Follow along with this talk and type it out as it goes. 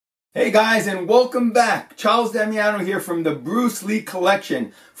Hey guys, and welcome back. Charles Damiano here from the Bruce Lee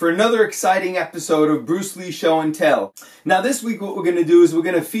Collection for another exciting episode of Bruce Lee Show and Tell. Now this week what we're going to do is we're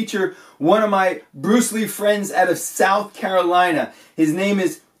going to feature one of my Bruce Lee friends out of South Carolina. His name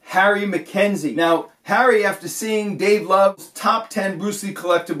is Harry McKenzie. Now Harry, after seeing Dave Love's top 10 Bruce Lee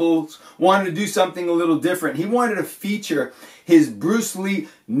collectibles, wanted to do something a little different. He wanted to feature his Bruce Lee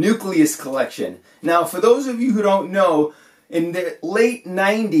Nucleus Collection. Now for those of you who don't know, in the late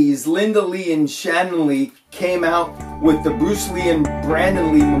 90s, Linda Lee and Shannon Lee came out with the Bruce Lee and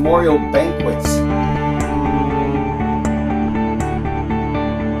Brandon Lee Memorial Banquets.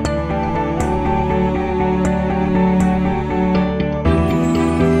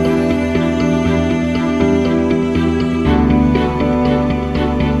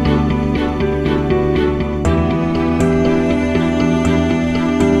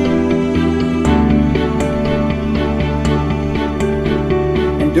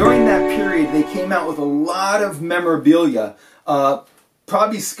 During that period, they came out with a lot of memorabilia,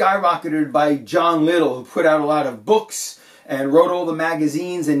 probably skyrocketed by John Little, who put out a lot of books and wrote all the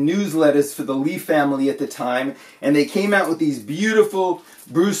magazines and newsletters for the Lee family at the time. And they came out with these beautiful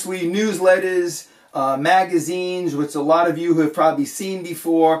Bruce Lee newsletters, magazines, which a lot of you have probably seen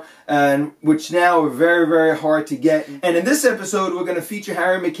before, and which now are very, very hard to get. And in this episode, we're going to feature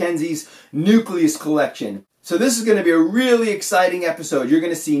Harry McKenzie's Nucleus Collection. So this is going to be a really exciting episode. You're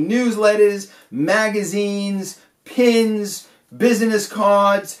going to see newsletters, magazines, pins, business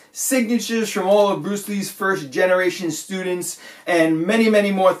cards, signatures from all of Bruce Lee's first generation students, and many, many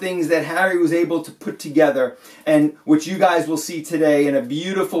more things that Harry was able to put together, and which you guys will see today in a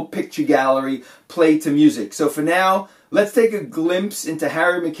beautiful picture gallery played to music. So for now, let's take a glimpse into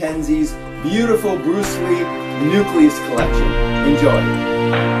Harry McKenzie's beautiful Bruce Lee Nucleus Collection.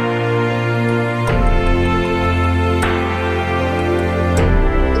 Enjoy.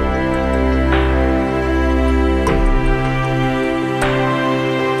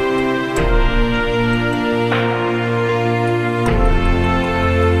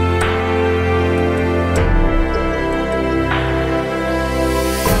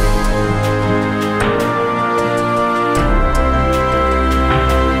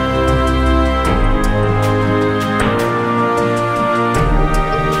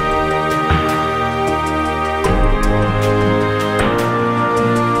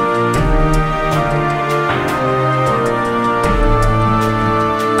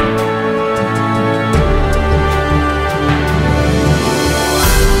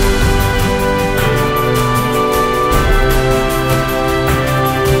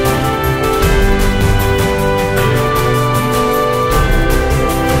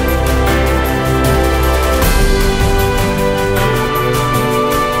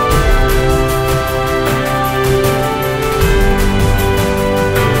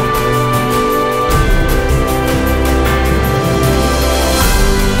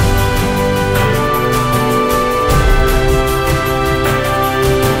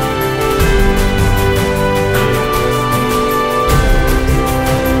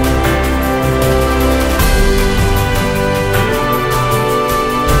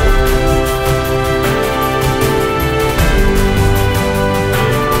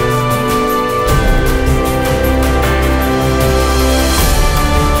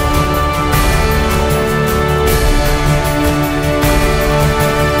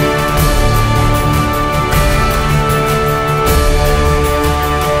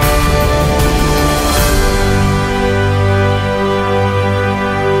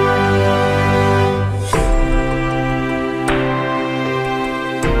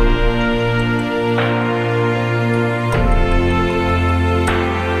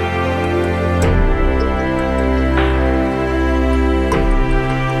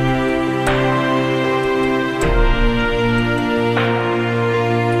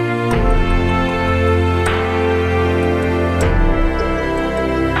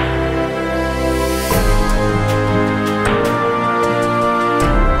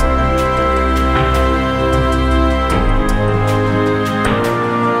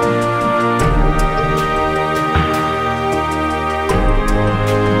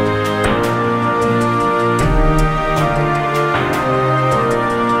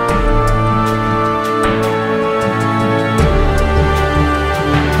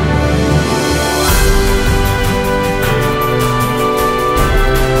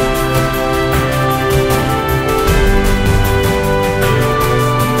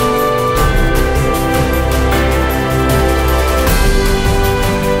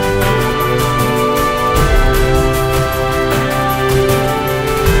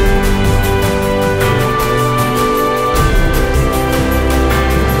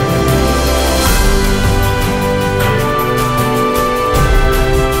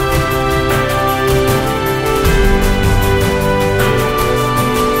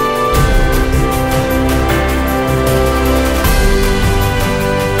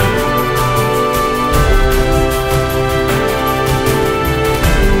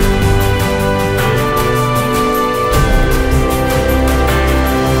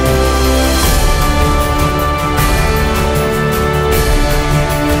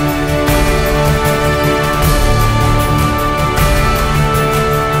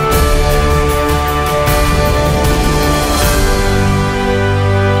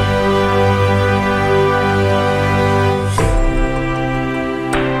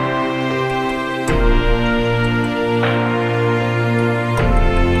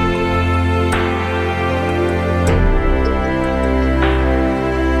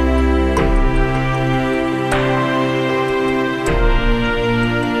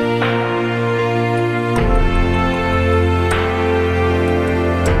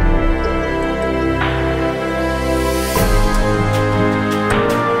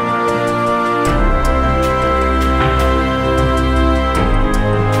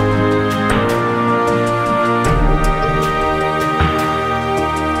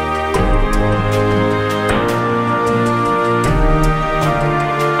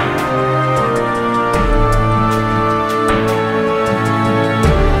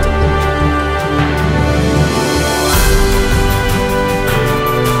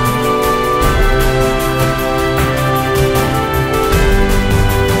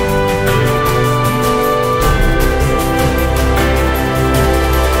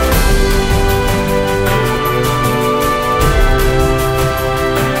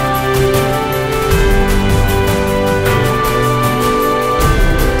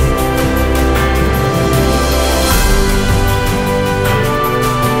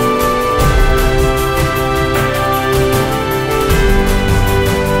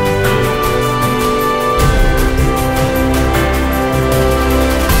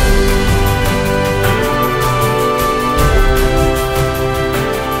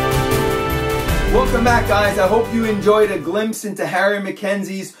 Welcome back, guys. I hope you enjoyed a glimpse into Harry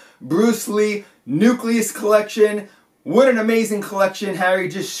McKenzie's Bruce Lee Nucleus Collection. What an amazing collection Harry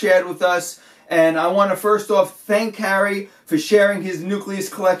just shared with us. And I want to first off thank Harry for sharing his Nucleus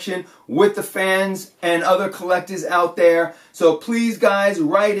Collection with the fans and other collectors out there. So please, guys,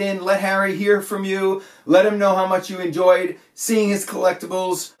 write in. Let Harry hear from you. Let him know how much you enjoyed seeing his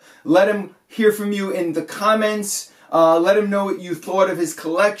collectibles. Let him hear from you in the comments. Let him know what you thought of his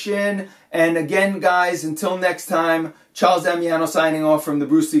collection. And again, guys, until next time, Charles Damiano signing off from the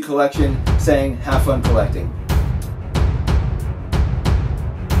Bruce Lee Collection, saying have fun collecting.